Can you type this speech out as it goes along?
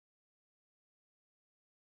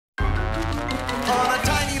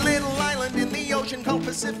ocean called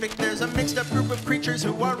Pacific. There's a mixed up group of creatures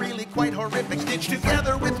who are really quite horrific. Stitched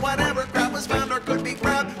together with whatever crap was found or could be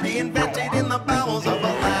grabbed. Reinvented in the bowels of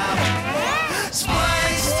a lab.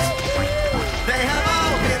 Spliced! They have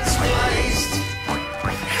all been spliced.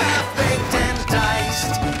 Half-baked and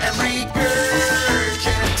diced. And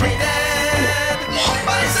regurgitated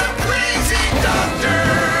by some crazy doctor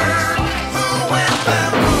who went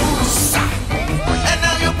bamboos. And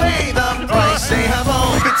now you pay the price. They have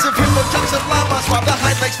all bits of hippo, chunks of lava. Swap the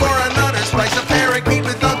hind legs for another. Splice a parakeet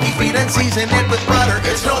with donkey feet and season it with butter.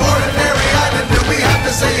 It's no ordinary island. Do we have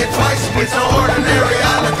to say it twice? It's no ordinary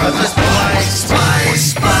island, 'cause it's spliced, spliced,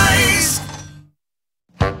 spliced.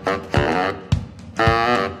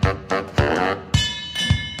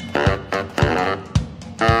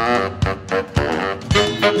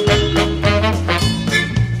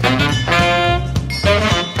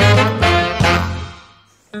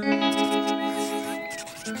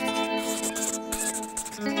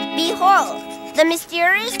 Behold, the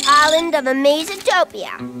mysterious island of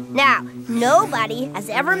Amazitopia. Now, nobody has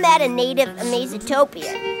ever met a native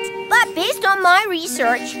Amazitopian. But based on my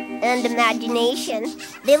research and imagination,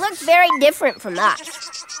 they look very different from us.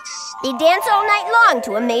 They dance all night long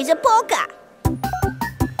to a Maza polka.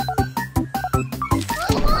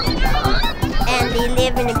 And they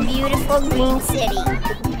live in a beautiful green city.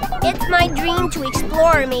 It's my dream to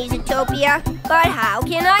explore Amazitopia, but how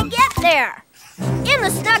can I get there? In the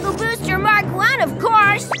Snuggle Booster Mark I, of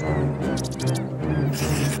course.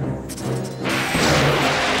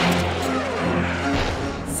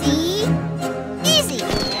 See? Easy.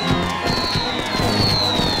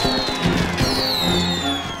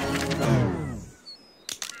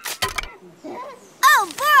 Oh,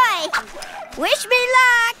 boy! Wish me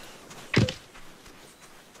luck.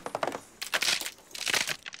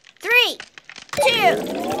 3, 2,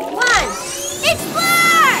 1, explore!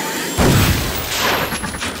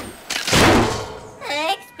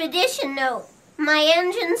 Expedition note. My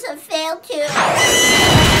engines have failed too.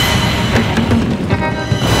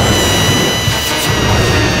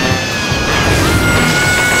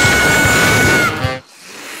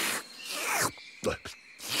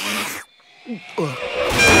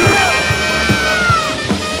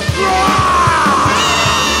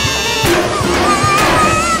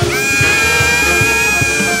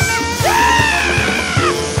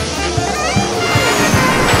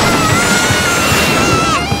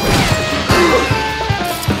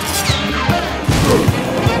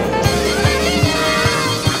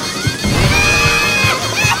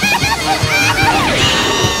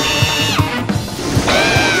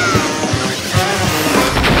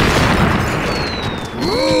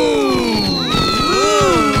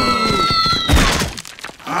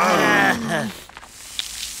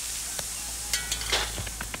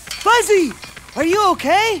 Fuzzy! Are you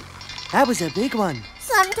okay? That was a big one.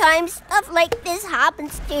 Sometimes stuff like this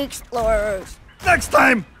happens to explorers. Next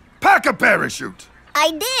time, pack a parachute.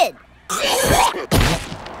 I did.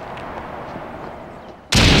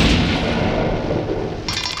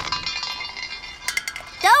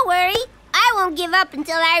 Don't worry. I won't give up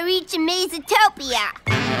until I reach Amazitopia.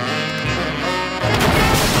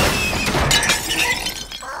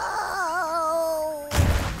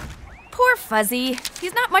 Poor Fuzzy.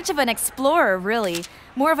 He's not much of an explorer, really.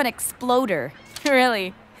 More of an exploder.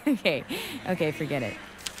 Really. Okay, forget it.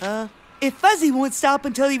 If Fuzzy won't stop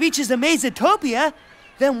until he reaches Amazitopia,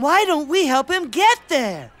 then why don't we help him get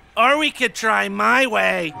there? Or we could try my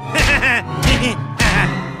way.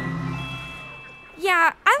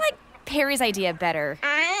 Yeah, I like Perry's idea better.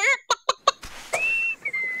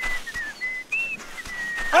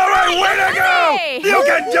 All right, way to go! Hey! You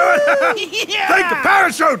can do it! Yeah! Take the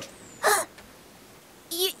parachute!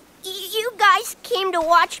 You guys came to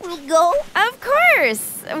watch me go? Of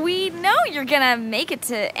course! We know you're gonna make it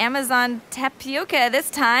to Amazon Tapioca this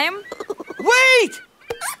time. Wait!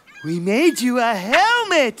 We made you a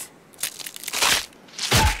helmet!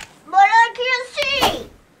 But I can't see!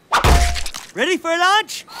 Ready for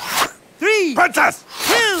launch? 3, Princess!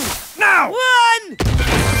 2, Now! 1!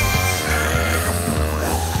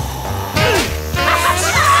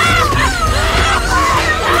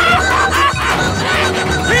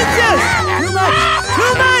 Princess! Too much!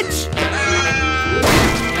 Too much!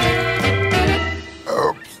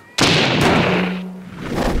 Oops.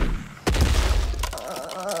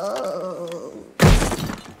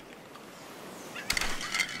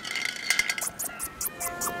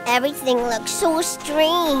 Everything looks so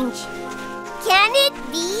strange. Can it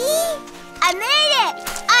be? I made it!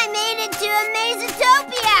 I made it to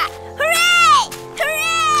Amazitopia! Hooray!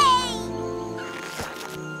 Hooray!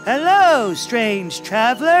 Hello, strange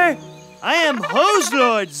traveler. I am Hose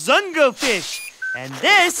Lord Zungofish, And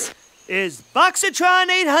this is Boxatron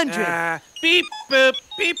 800. Beep boop,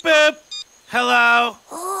 beep boop. Hello?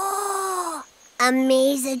 Oh,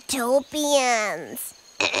 Amazatopians.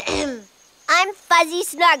 I'm Fuzzy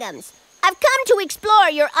Snuggums. I've come to explore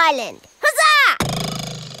your island.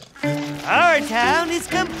 Huzzah! Our town is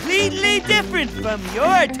completely different from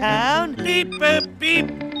your town. Beep boop, beep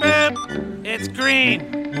boop. It's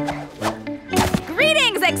green.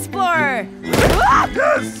 Greetings, explorer!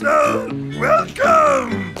 Yes, sir.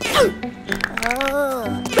 Welcome. Oh,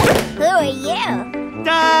 who are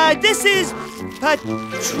you? This is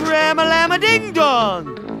Patramalama Ding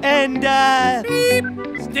Dong. And, Beep.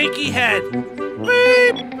 Stinky head.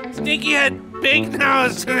 Beep. Stinky head, big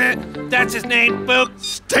nose. That's his name, boop.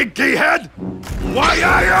 Stinky head. Why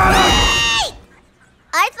are you? Hey!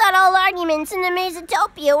 I thought all arguments in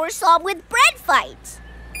Amazatopia were solved with bread fights.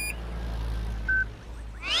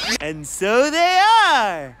 And so they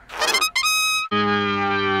are.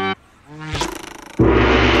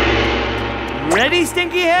 Ready,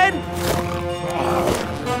 Stinky Head?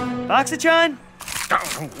 Boxatron?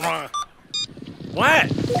 What?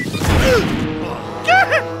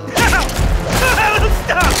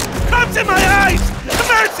 Stop! Crumbs in my eyes!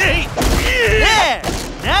 Mercy! There!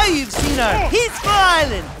 Now you've seen our peaceful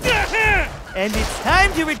island. And it's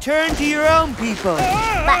time to return to your own people.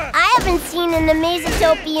 But I haven't seen an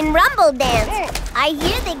Amazatopian rumble dance. I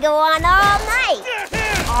hear they go on all night.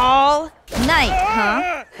 All night,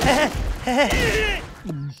 huh?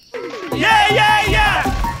 Yeah, yeah, yeah!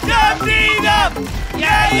 Dum-dee-dum!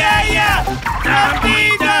 Yeah, yeah, yeah!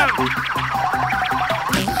 Dum-dee-dum!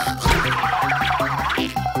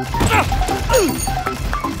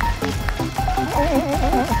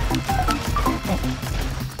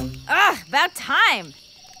 About time.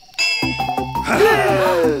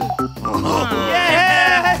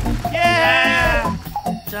 Yeah! Yeah!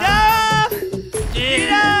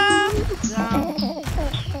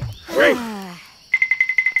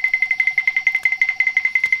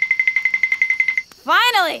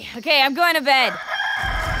 Finally! Okay, I'm going to bed.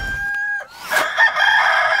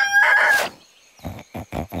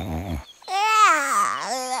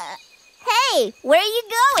 Hey, where are you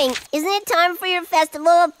going? Isn't it time for your festival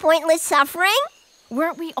of pointless suffering?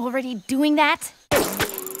 Weren't we already doing that?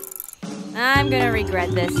 I'm gonna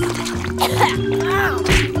regret this.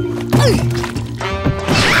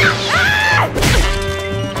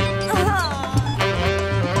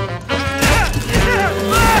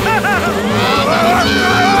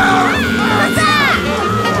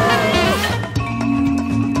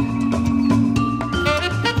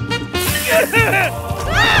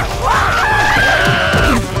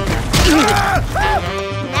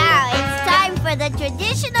 The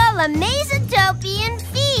traditional Amazatopian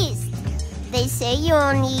feast. They say you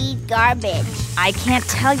only eat garbage. I can't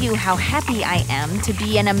tell you how happy I am to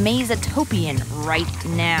be an Amazatopian right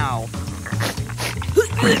now.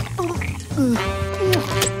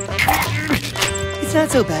 It's not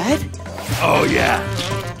so bad. Oh, yeah.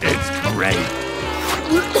 It's great.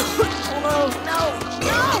 Oh, no.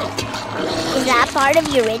 Is that part of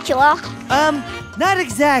your ritual? Not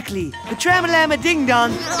exactly. The Tramalama Ding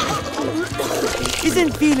Dong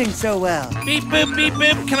isn't feeling so well. Beep boop, beep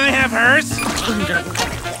boop. Can I have hers?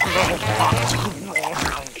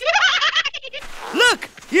 Look!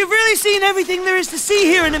 You've really seen everything there is to see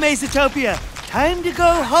here in Amazatopia. Time to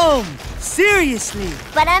go home. Seriously.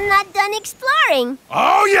 But I'm not done exploring.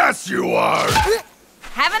 Oh, yes, you are.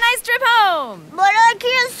 Have a nice trip home. But I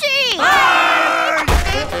can't see.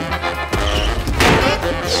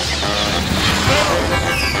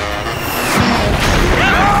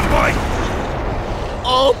 Oh, boy.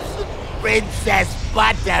 Oops, Princess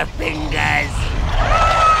Butterfingers.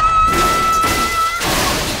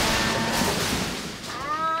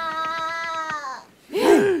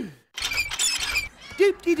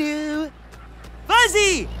 Doop-de-doo.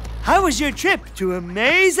 Fuzzy, how was your trip to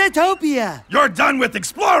Amazatopia? You're done with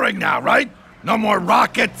exploring now, right? No more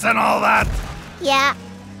rockets and all that? Yeah,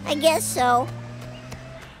 I guess so.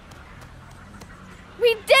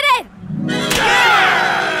 We did it!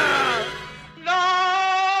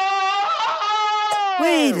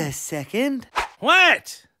 Wait a second.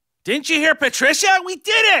 What? Didn't you hear Patricia? We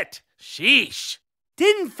did it! Sheesh.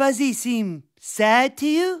 Didn't Fuzzy seem sad to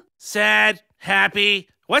you? Sad, happy.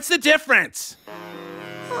 What's the difference?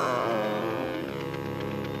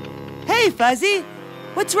 Hey, Fuzzy,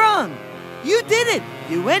 what's wrong? You did it.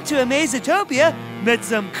 You went to Amazatopia, met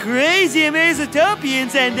some crazy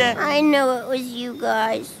Amazatopians, and, I know it was you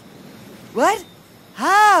guys. What?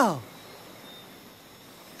 How?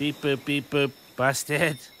 Beep boop, beep boop.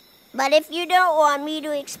 Busted. But if you don't want me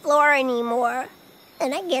to explore anymore,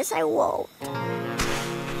 then I guess I won't.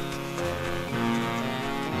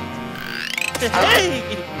 Hey!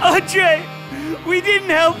 Andre, we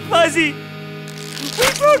didn't help Fuzzy. We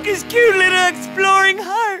broke his cute little exploring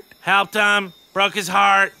heart. Helped him, broke his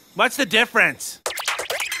heart. What's the difference?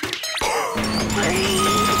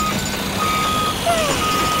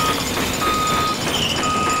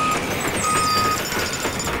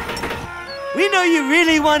 We know you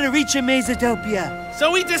really want to reach Amazitopia.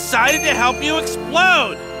 So we decided to help you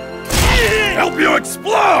explode. Help you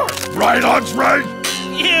explore! Right, Andre?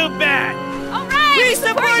 You bet. All right. We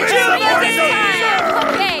support you this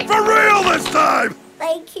time. Okay. For real this time!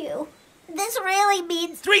 Thank you. This really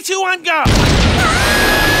means 3, 2, 1, go.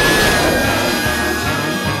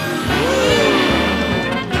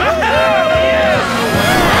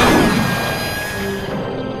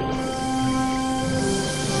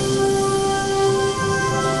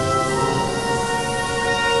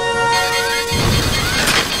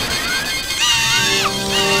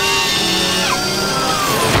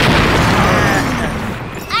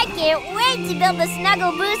 I can't wait to build the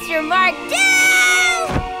Snuggle Booster Mark II!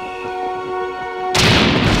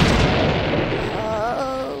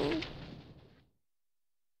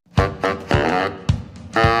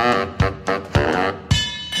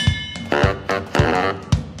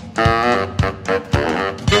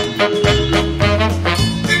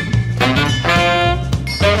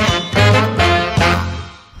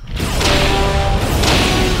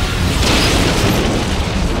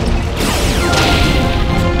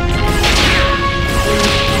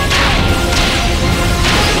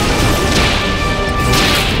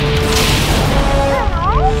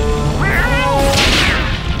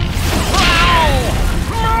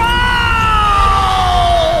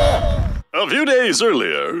 A few days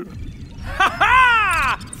earlier.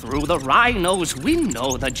 Ha-ha! Through the rhino's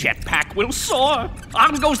window, the jetpack will soar.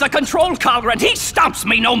 On goes the control collar, and he stomps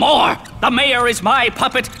me no more. The mayor is my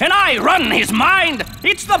puppet, and I run his mind.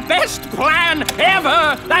 It's the best plan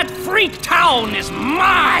ever. That freak town is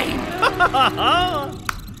mine.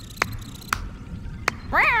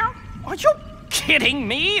 Are you kidding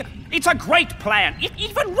me? It's a great plan. It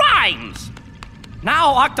even rhymes.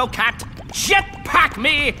 Now, Octocat, jetpack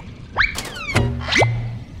me.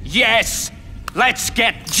 Yes, let's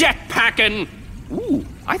get jetpackin'. Ooh,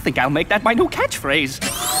 I think I'll make that my new catchphrase.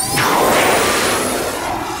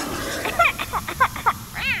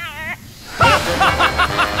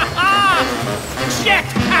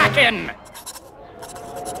 Jetpackin'.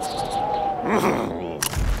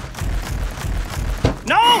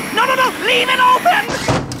 No, leave it open.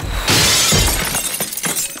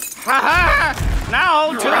 Ha-ha,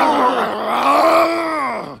 now to...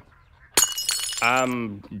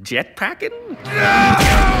 jetpacking?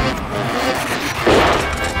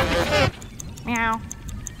 Meow.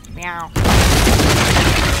 Meow.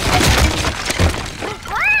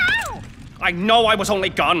 I know I was only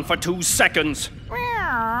gone for 2 seconds.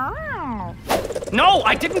 No,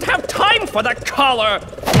 I didn't have time for the collar.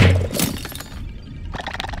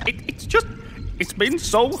 It's been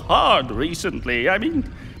so hard recently. I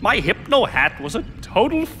mean, my hypno hat was a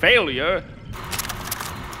total failure.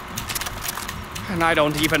 And I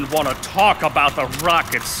don't even want to talk about the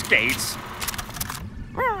rocket skates.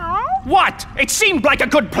 What? It seemed like a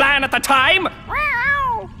good plan at the time.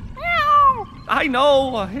 I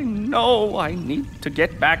know, I need to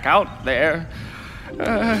get back out there.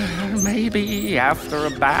 Maybe after a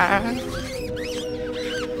bath.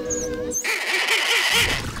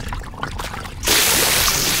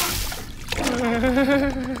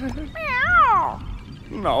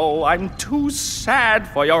 No, I'm too sad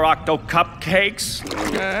for your Octo Cupcakes.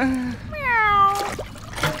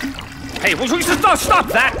 Hey, will you stop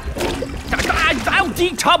that? I'll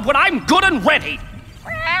detub when I'm good and ready.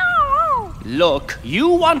 Look, you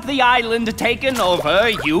want the island taken over,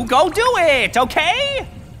 you go do it, okay?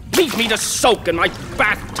 Leave me to soak in my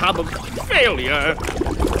bathtub of failure.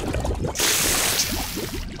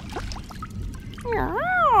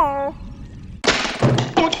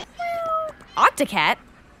 Octocat?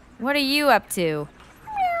 What are you up to?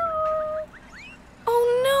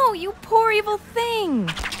 Oh no, you poor evil thing.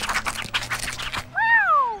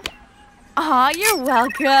 Aw, you're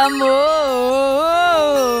welcome. Oh.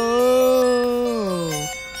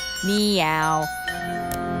 Meow.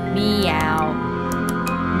 Meow.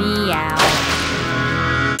 Meow.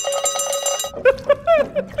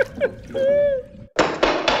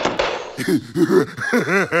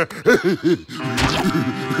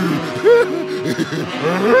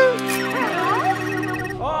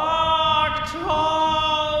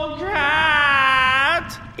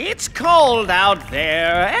 Octocat! It's cold out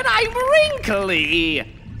there, and I'm wrinkly.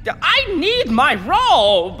 I need my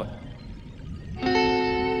robe.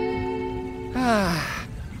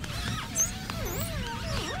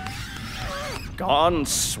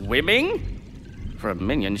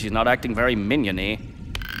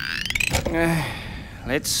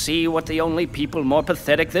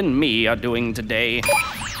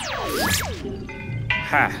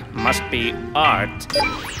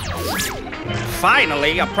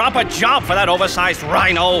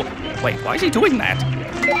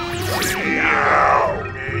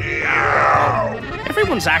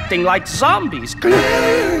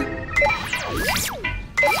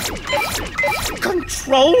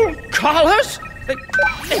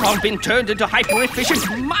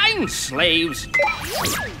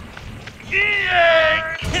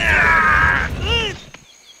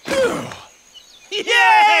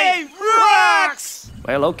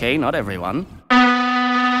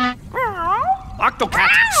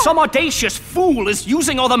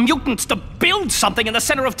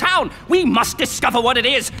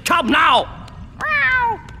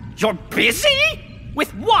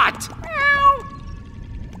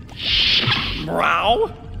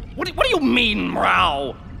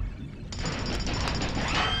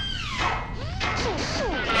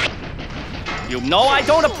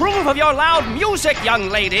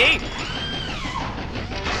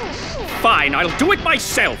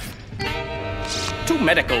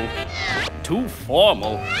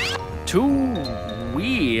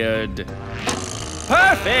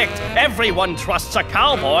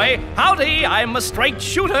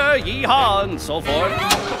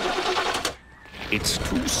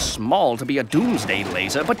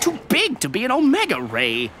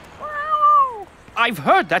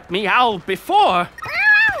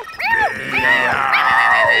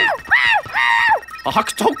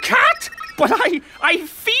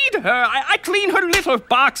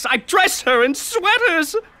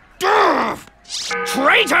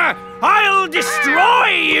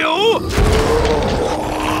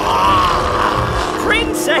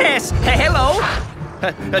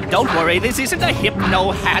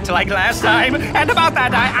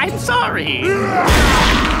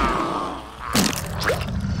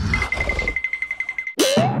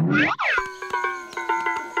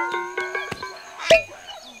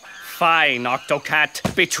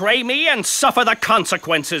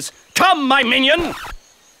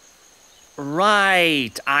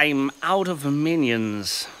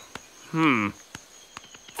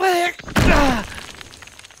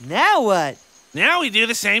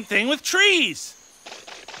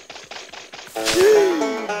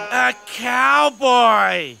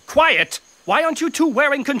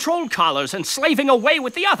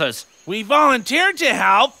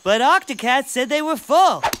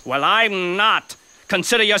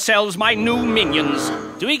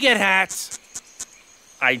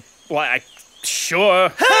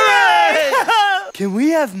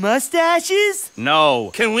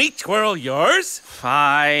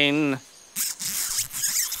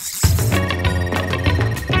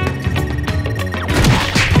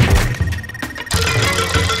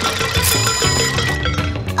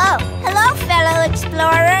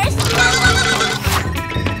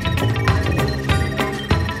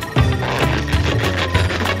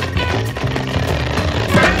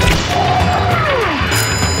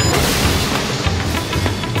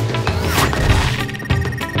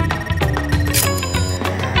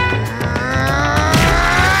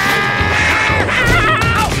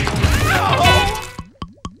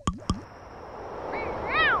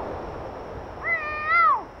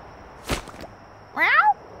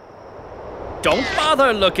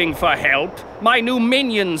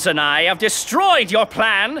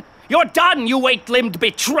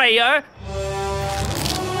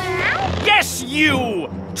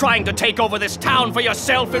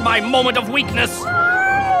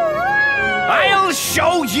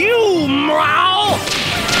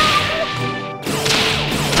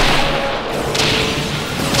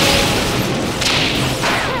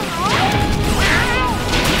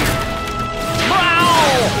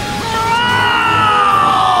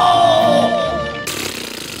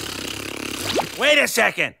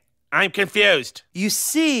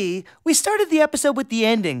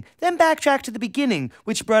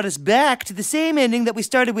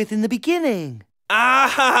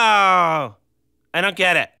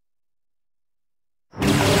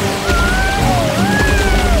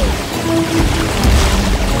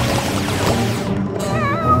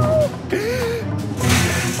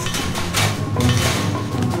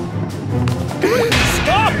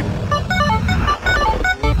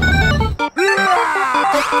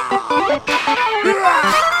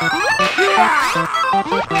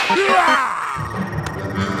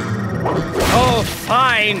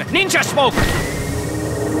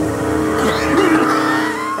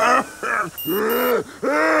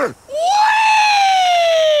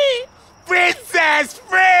 Princess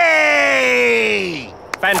free!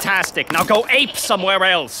 Fantastic. Now go ape somewhere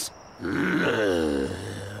else.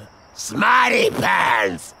 Smarty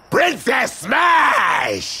Pants! Princess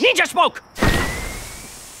Smash! Ninja Smoke!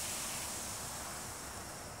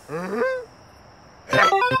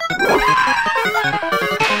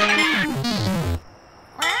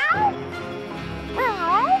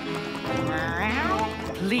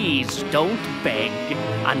 Please don't beg,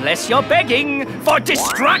 unless you're begging for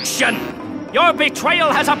destruction. Your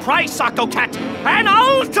betrayal has a price, Octocat, an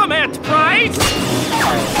ultimate price.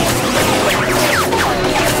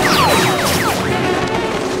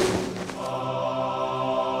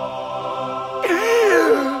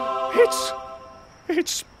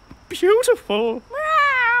 It's beautiful.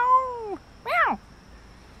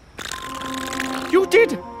 You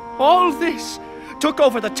did all this. Took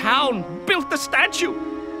over the town, built the statue.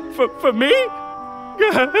 For me?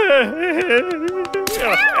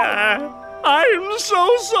 I'm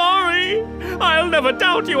so sorry. I'll never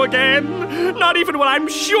doubt you again. Not even when I'm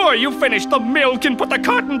sure you finished the milk and put the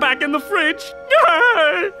carton back in the fridge.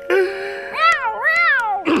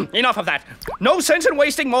 Enough of that. No sense in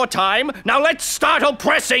wasting more time. Now let's start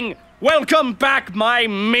oppressing. Welcome back, my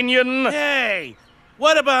minion. Hey,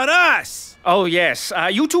 what about us? Oh, yes.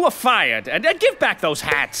 You two are fired. And give back those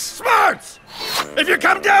hats. Smarts! If you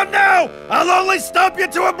come down now, I'll only stomp you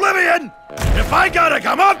to oblivion! If I gotta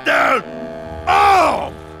come up there...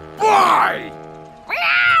 Oh, boy!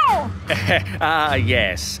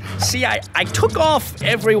 Yes. See, I took off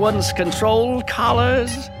everyone's control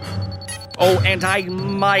collars. Oh, and I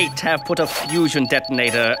might have put a fusion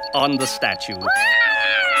detonator on the statue.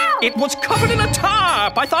 It was covered in a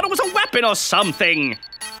tarp. I thought it was a weapon or something.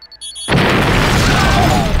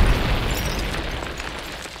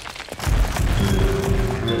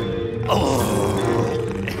 Oh.